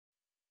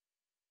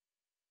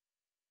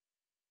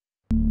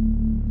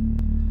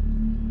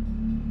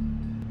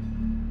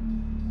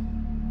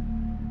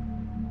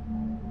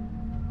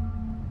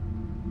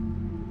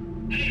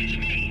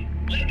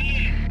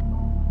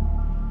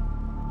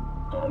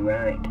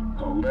Alright,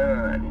 hold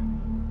on.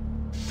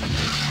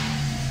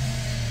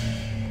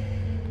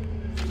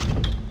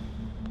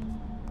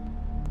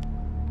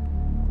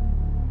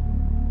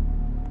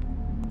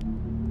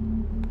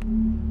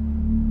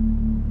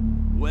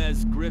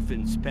 Where's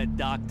Griffin's pet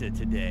doctor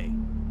today?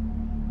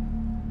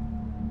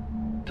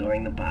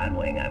 During the pod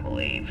wing, I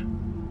believe.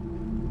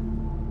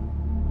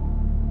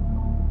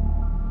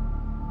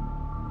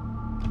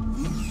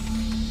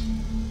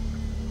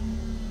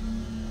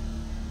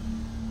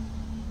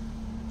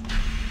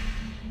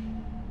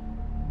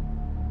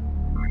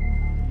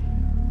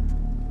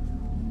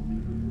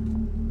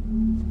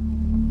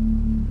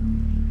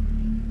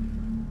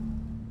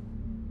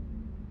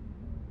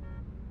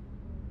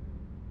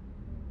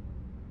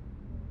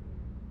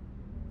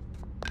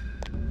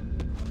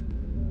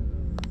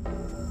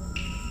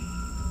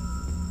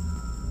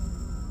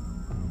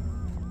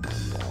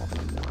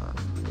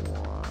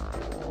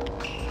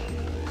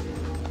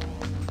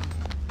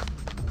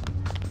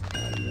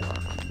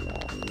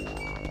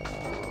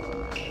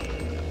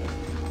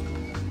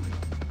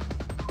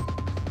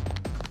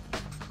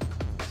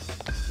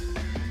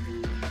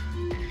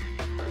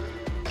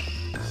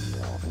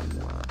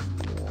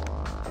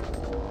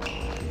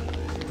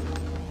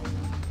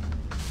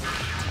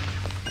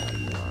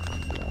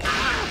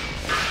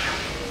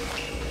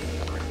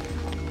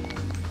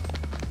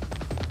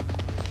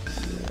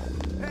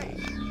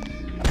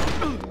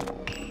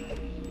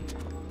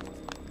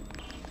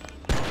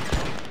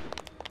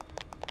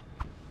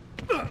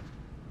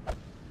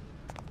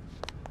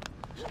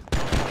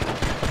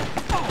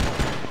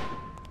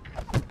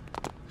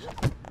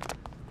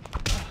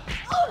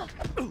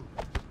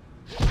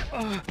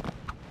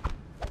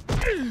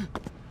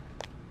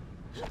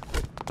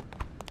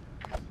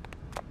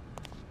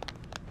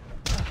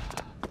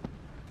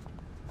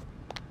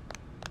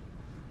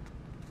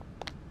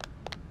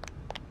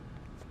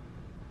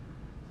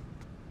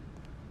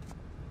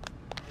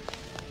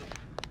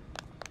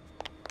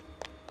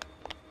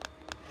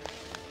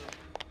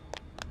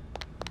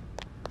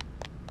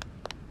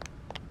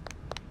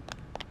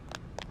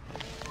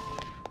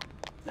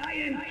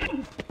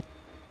 Science!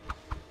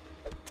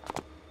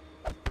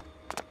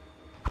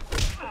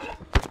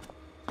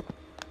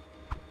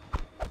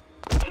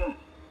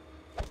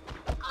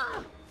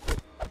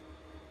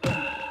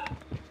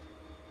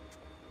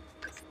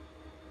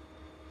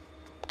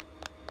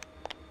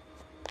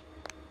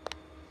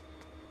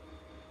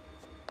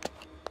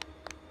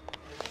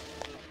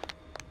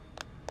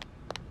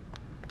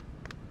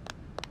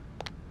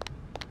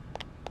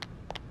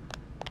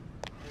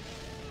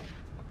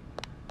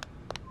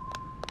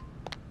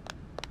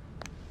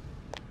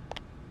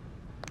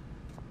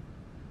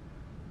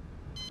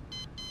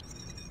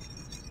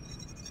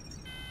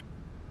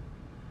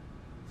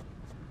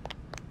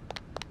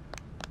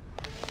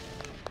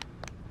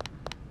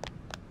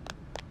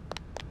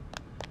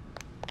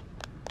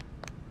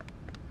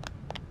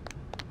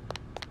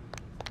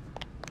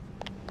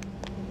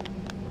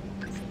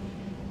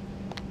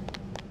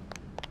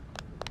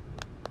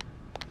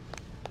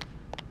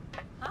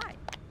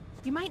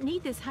 You might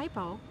need this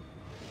hypo.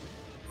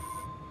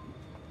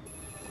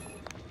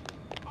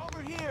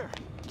 Over here!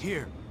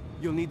 Here,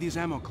 you'll need these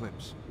ammo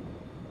clips.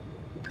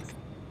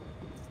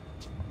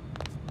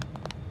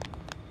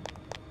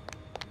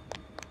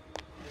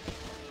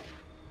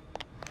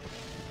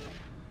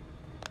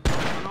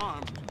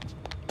 Unarmed.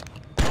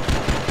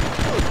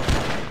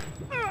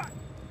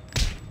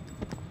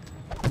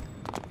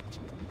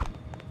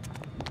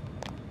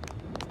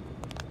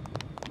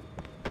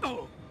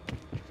 Oh!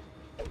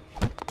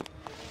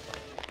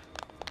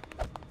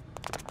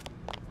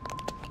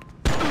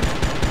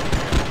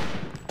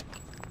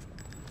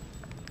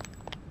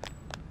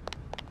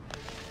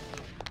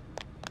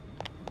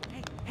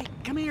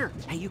 Come here.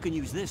 Hey, you can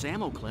use this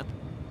ammo clip.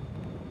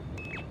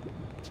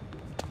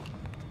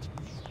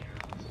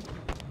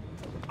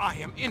 I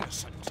am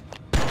innocent.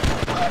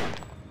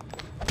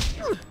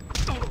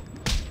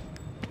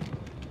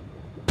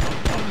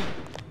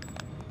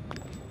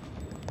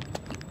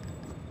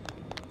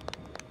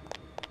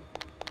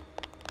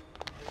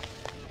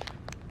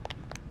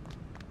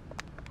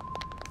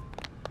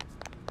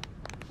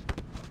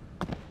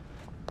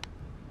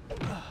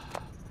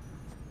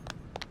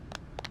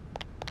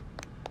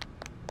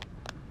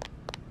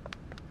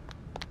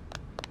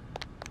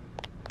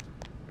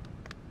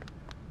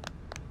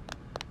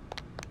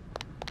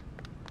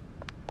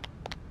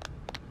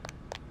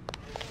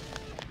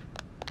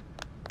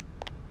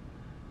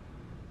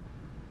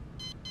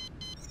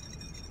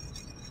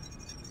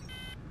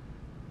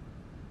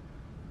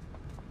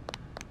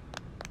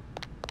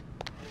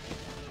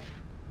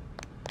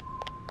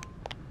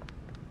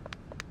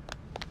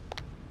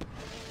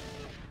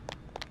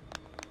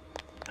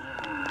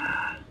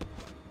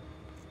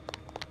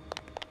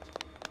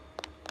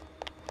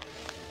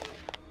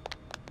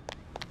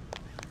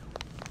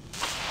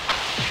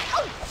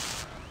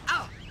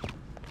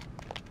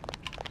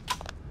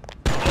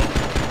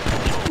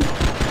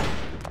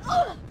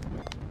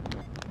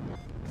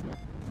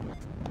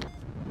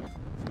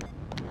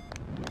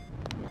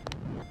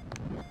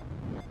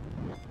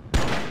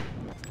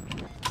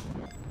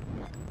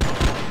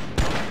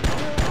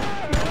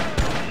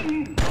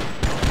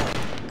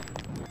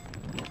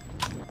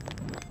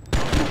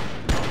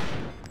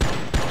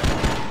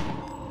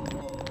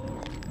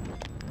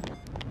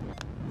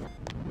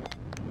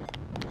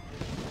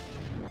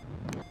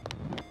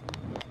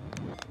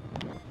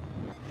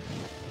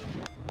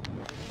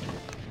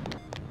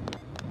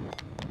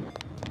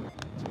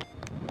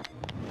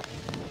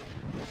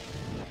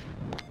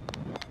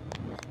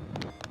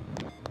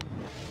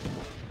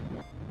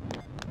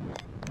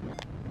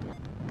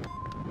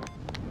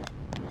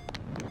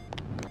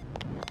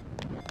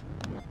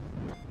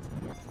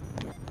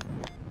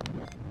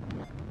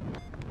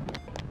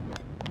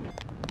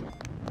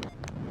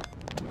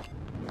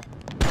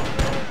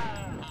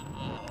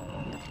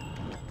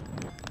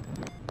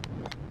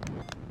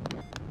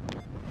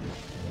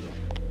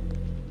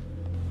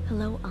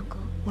 Hello, Uncle.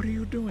 What are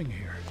you doing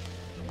here?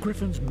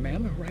 Griffin's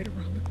men are right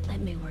around it. Let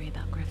me worry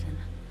about Griffin.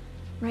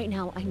 Right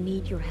now, I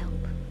need your help.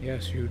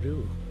 Yes, you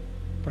do.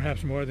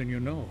 Perhaps more than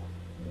you know.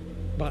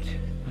 But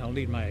I'll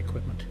need my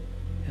equipment.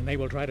 And they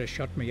will try to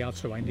shut me out,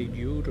 so I need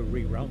you to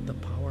reroute the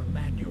power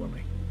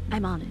manually.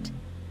 I'm on it.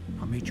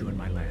 I'll meet you in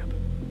my lab.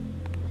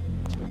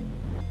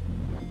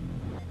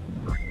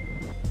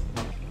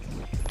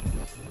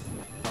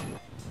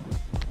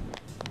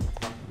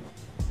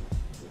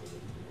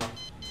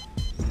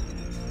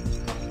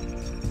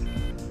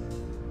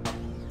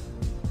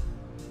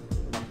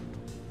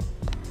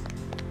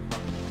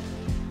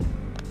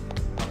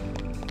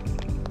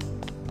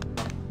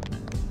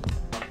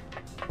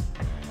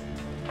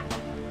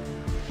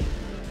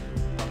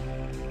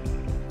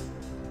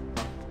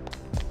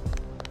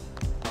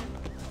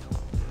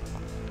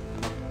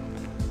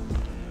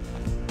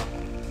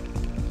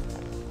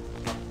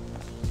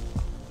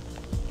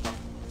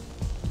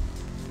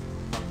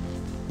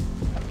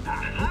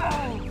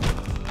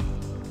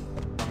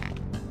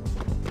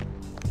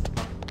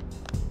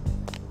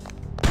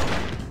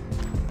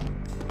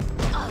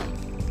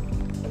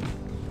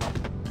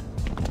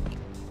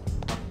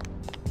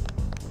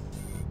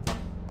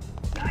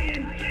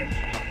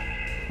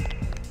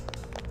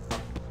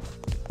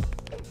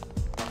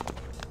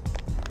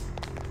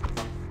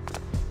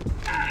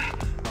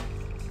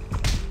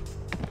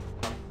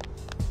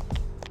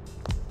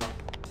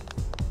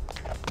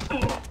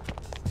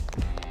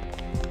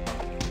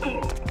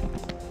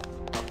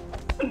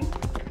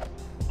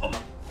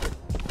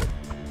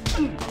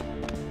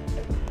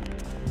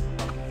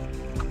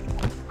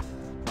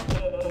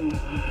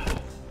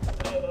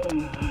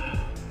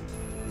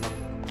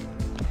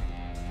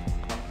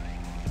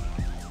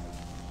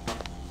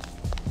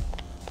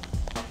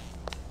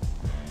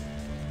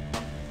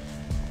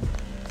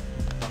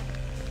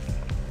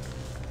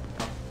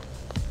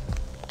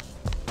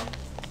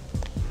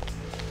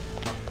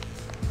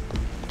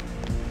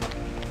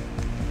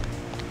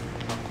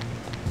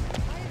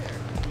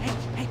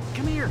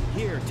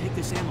 Here, take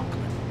this ammo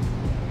clip.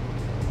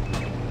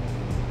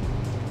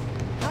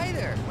 Hi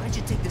there! Why don't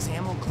you take this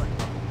ammo clip?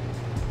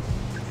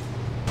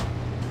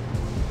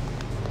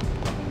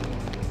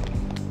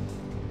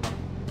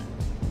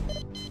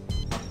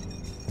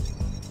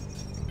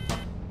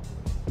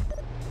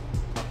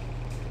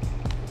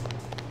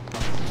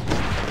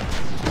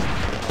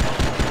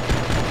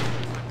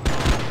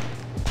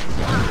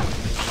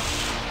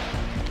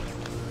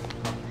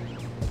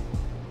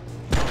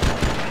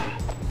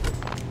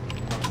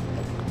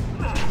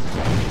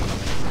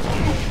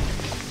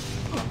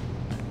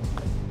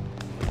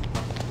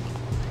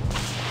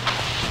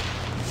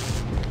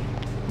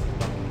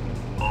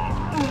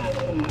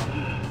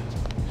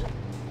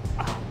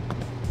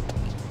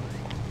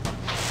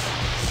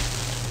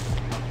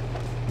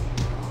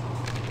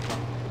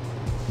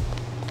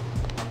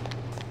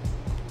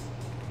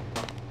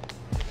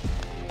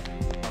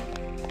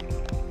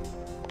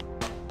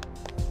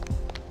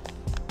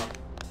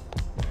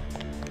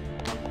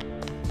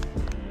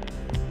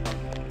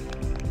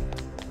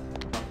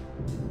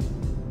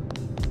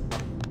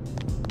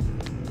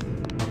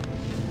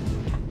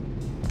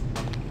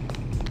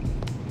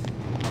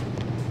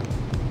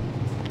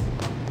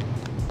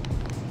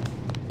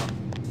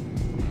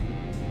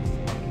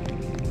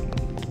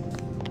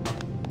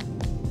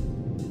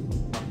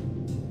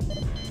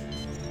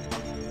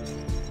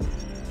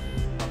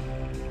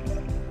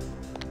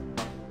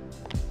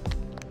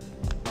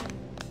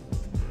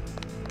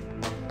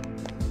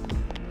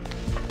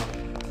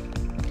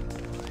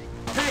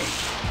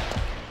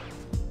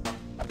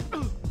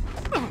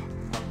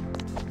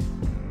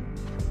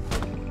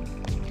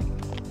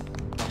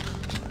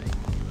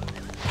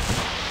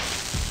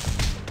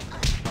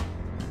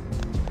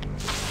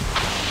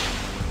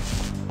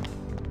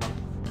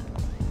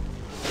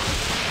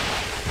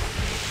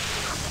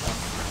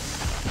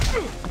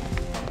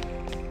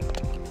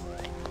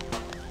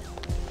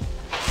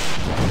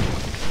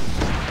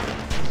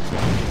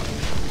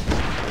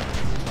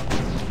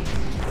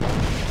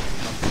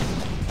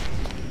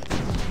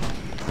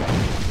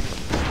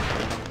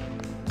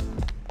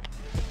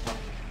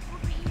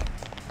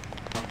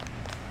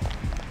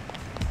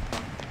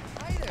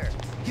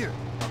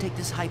 Take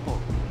this hypo.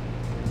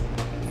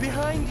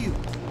 Behind you!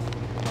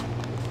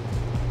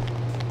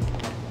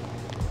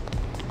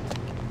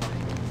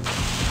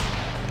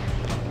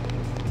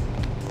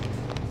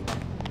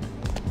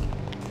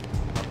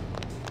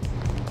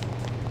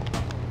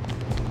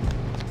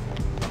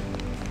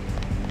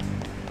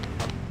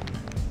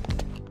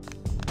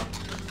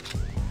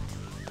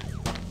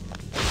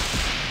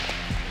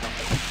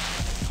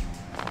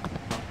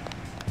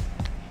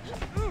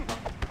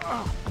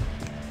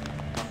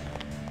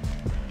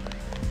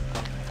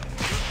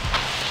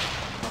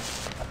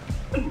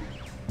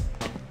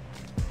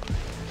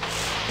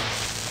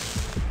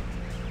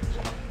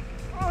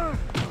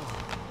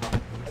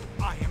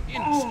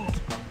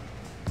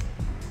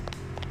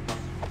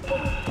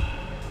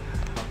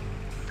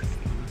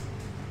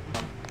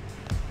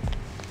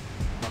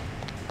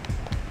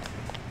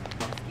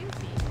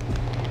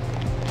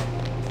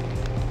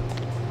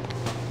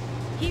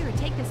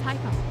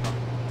 hypo.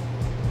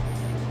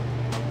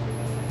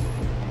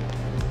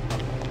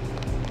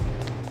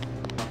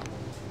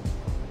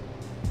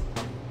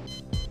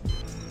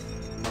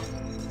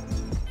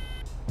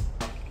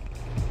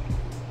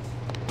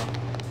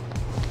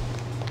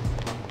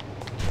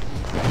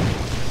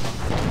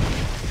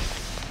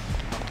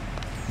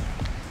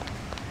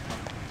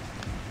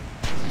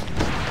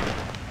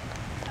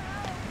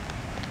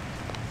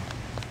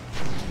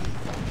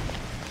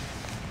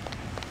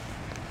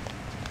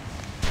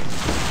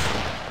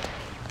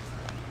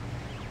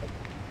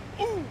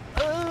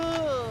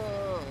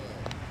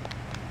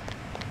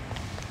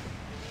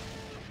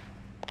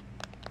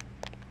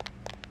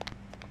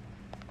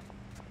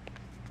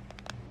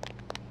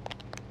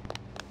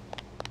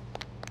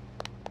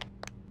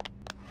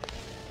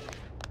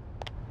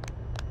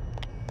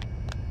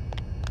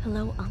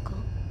 Hello, Uncle.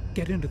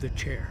 Get into the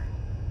chair.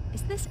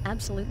 Is this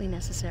absolutely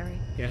necessary?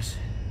 Yes.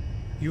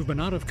 You've been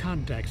out of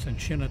contact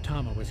since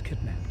Shinatama was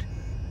kidnapped,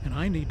 and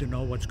I need to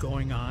know what's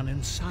going on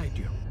inside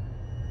you.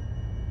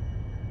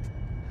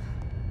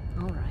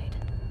 All right.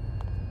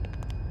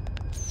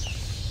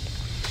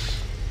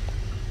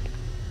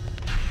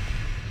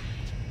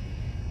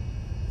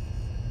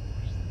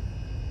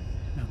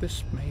 Now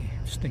this may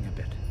sting a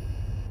bit.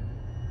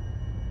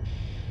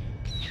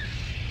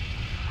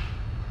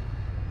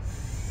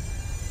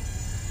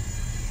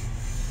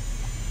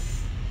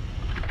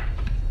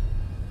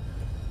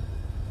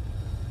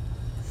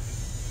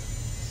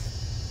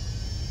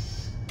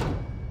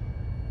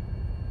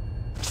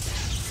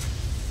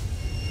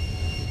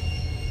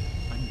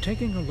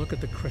 Taking a look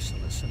at the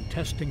chrysalis and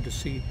testing to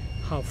see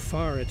how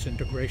far its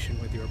integration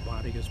with your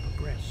body has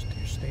progressed.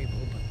 You're stable,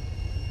 but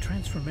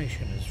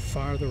transformation is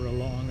farther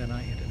along than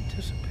I had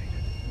anticipated.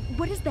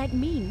 What does that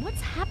mean?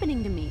 What's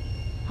happening to me?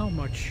 How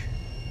much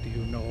do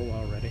you know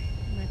already?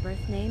 My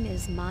birth name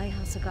is Mai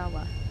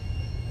Hasagawa.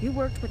 You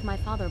worked with my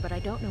father, but I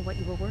don't know what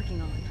you were working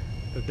on.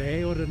 The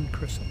Deodan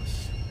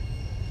chrysalis.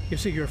 You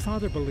see, your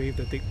father believed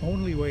that the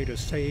only way to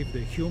save the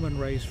human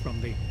race from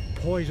the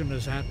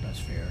poisonous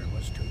atmosphere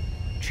was to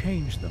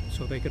change them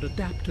so they could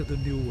adapt to the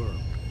new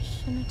world.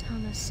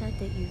 Shinatama said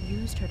that you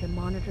used her to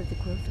monitor the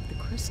growth of the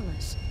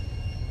chrysalis.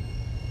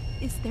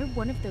 Is there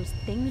one of those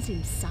things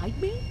inside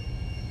me?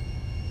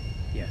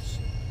 Yes.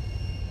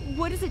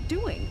 What is it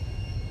doing?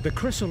 The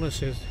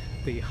chrysalis is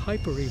the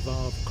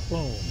hyper-evolved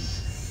clone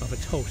of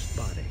its host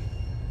body.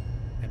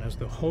 And as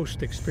the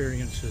host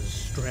experiences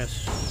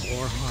stress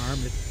or harm,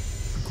 it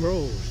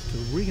grows to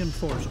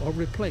reinforce or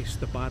replace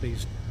the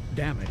body's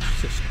damaged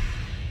system.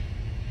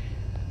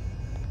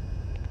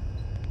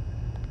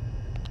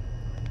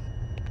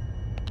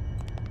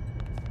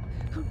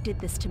 Who did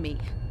this to me?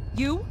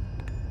 You?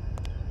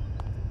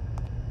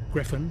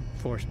 Griffin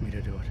forced me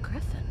to do it.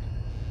 Griffin?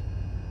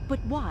 But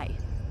why?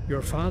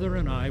 Your father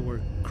and I were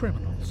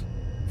criminals,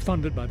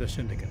 funded by the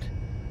Syndicate.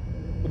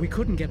 We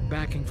couldn't get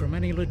backing from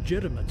any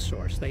legitimate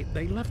source.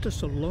 They left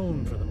us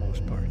alone for the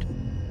most part.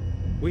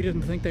 We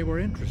didn't think they were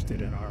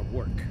interested in our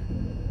work.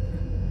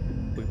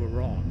 We were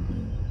wrong.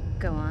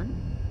 Go on.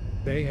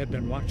 They had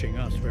been watching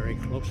us very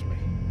closely.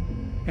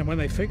 And when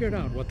they figured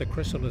out what the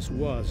chrysalis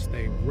was,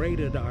 they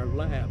raided our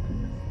lab.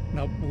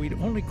 Now, we'd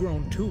only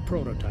grown 2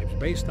 prototypes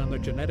based on the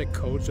genetic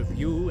codes of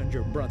you and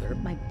your brother.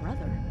 My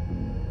brother?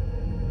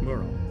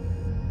 Muro.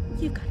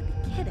 You've got to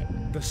be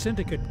kidding. The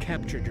Syndicate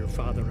captured your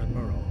father and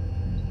Muro.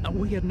 Now,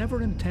 we had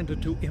never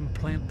intended to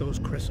implant those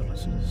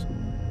chrysalises.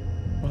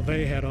 Well,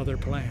 they had other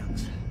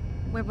plans.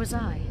 Where was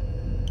I?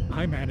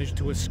 I managed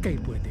to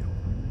escape with you.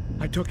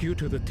 I took you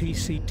to the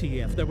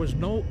TCTF. There was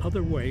no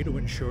other way to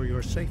ensure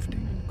your safety.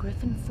 And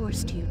Griffin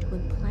forced you to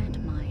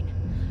implant mine.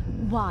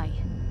 Why?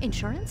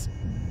 Insurance?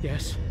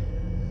 Yes.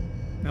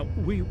 Now,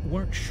 we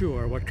weren't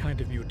sure what kind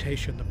of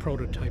mutation the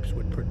prototypes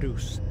would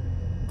produce.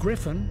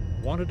 Griffin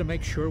wanted to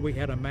make sure we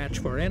had a match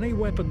for any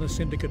weapon the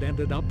Syndicate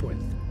ended up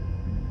with.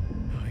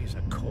 Oh, he's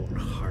a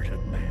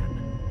cold-hearted man.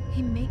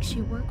 He makes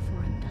you work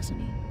for him, doesn't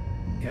he?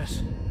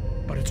 Yes,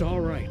 but it's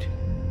all right.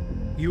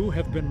 You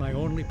have been my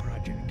only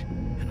project,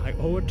 and I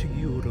owe it to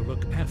you to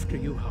look after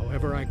you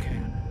however I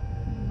can.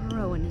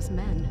 Muro and his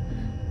men,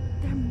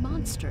 they're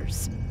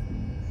monsters.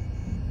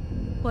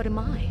 What am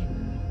I?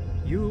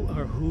 You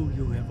are who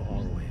you have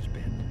always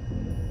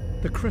been.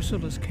 The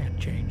chrysalis can't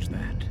change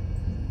that.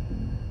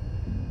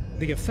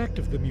 The effect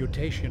of the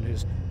mutation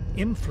is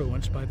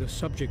influenced by the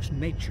subject's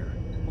nature.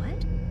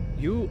 What?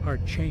 You are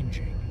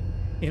changing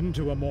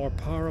into a more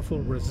powerful,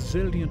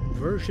 resilient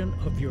version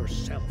of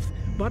yourself.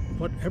 But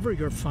whatever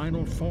your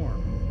final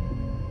form,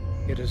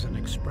 it is an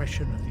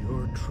expression of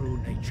your true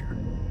nature.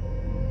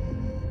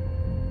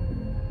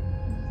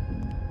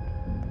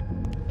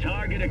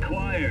 Target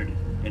acquired.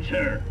 It's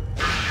her.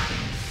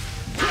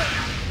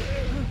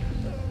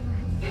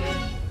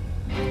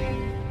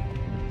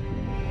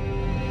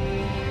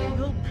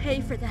 You'll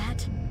pay for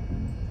that.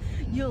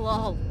 You'll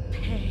all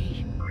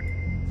pay.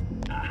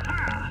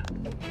 Aha!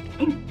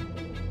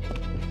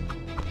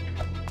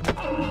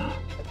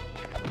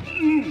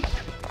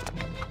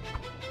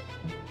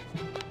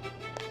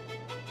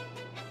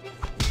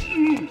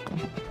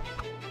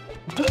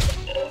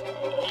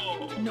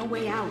 No.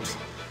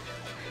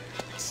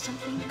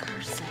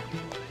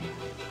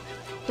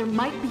 There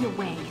might be a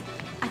way.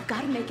 I've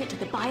got to make it to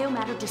the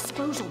biomatter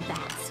disposal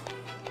vats.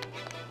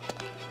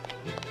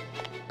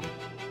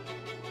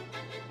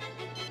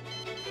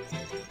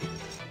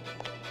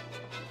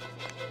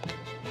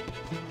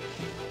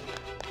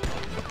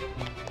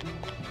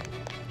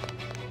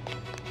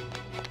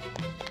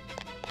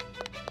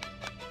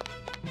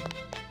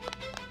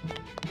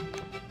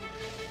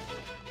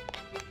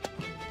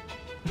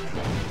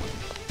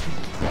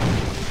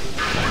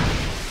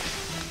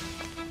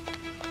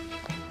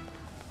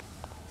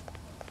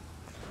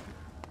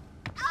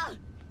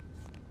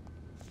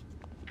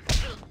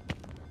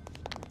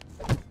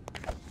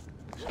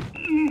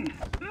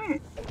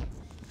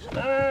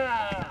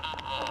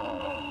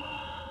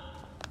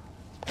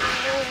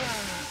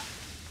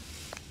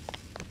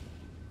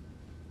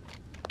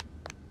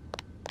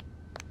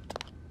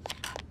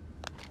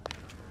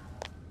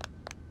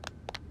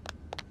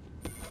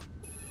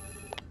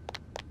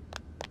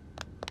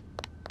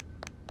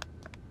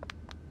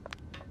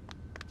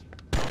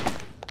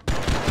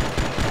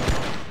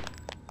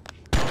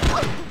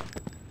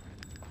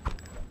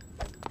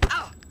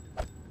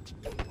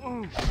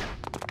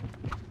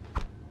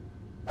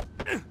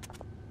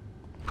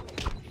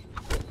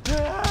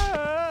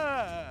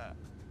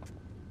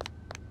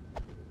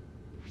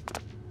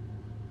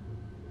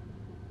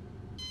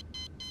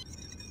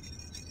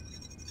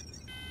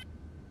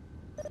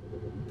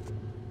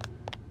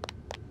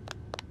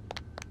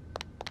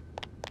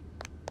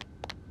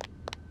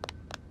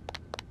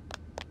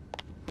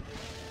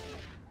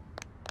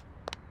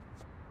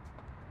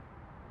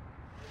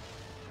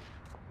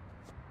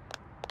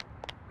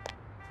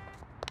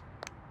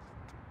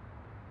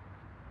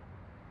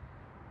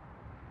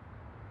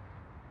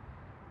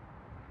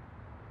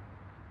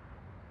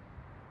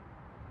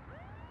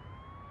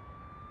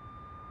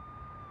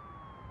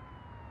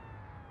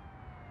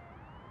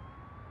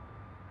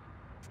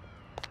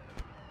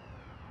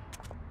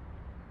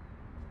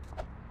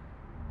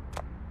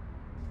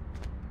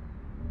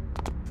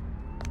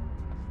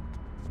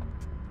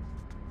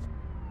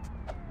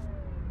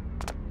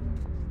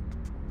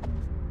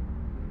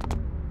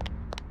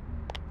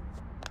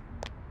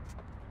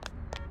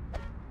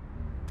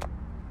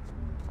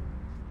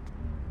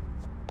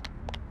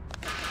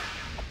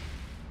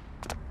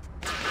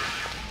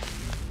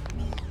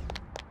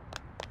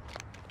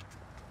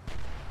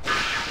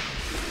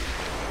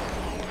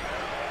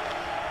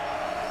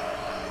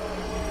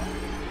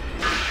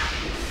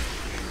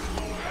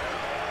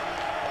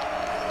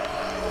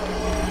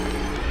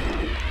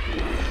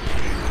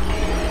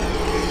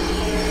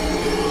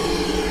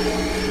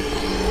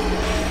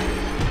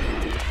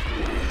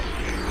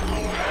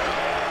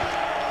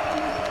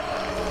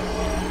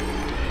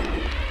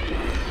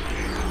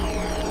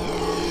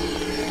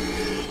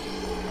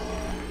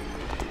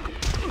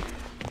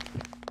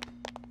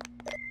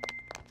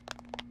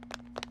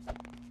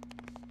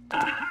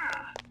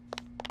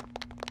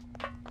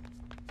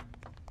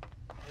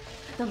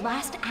 The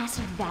last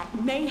acid vat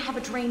may have a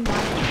drain line.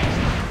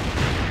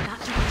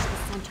 Got to reach the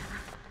center.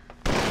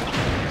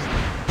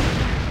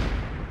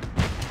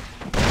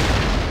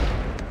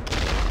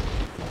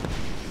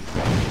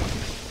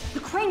 The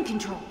crane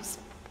controls.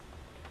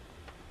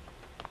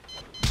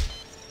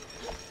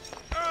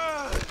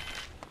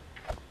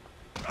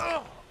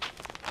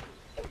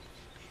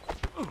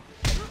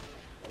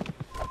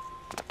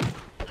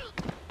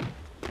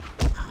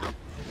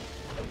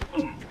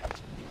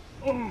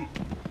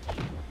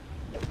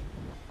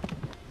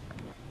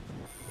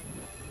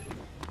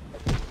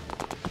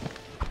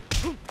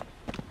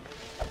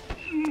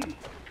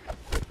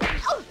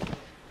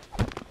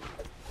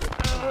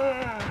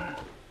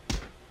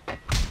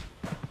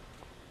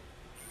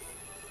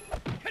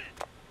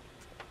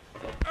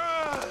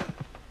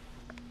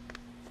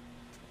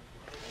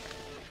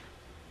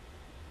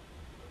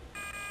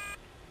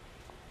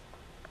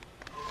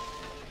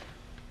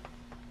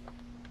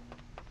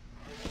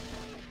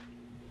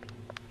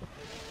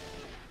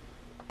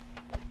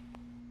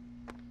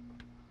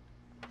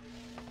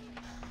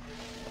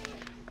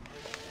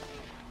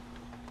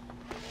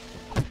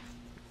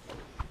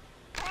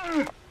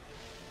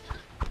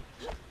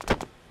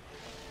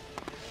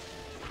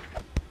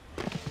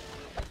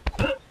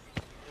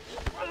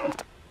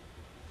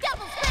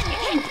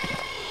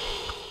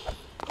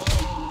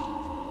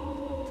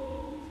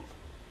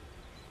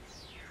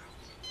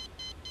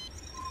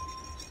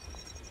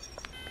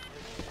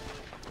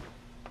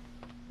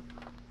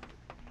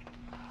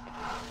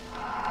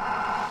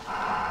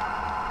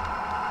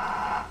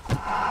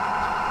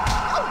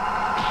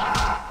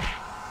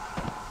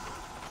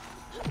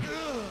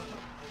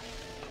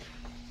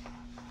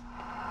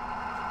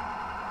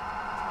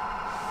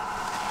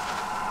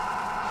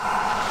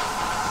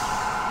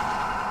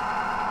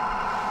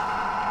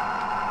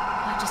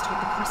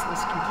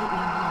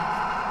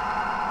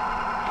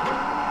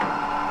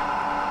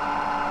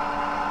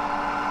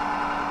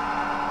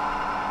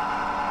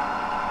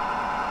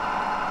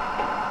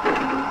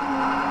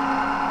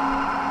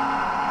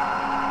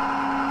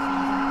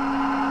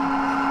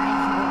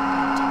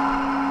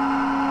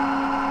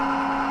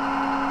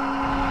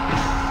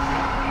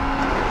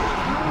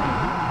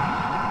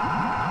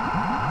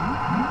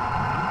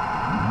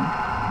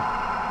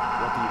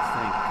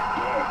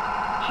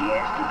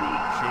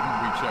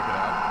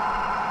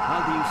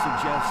 you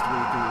suggest we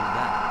do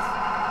that?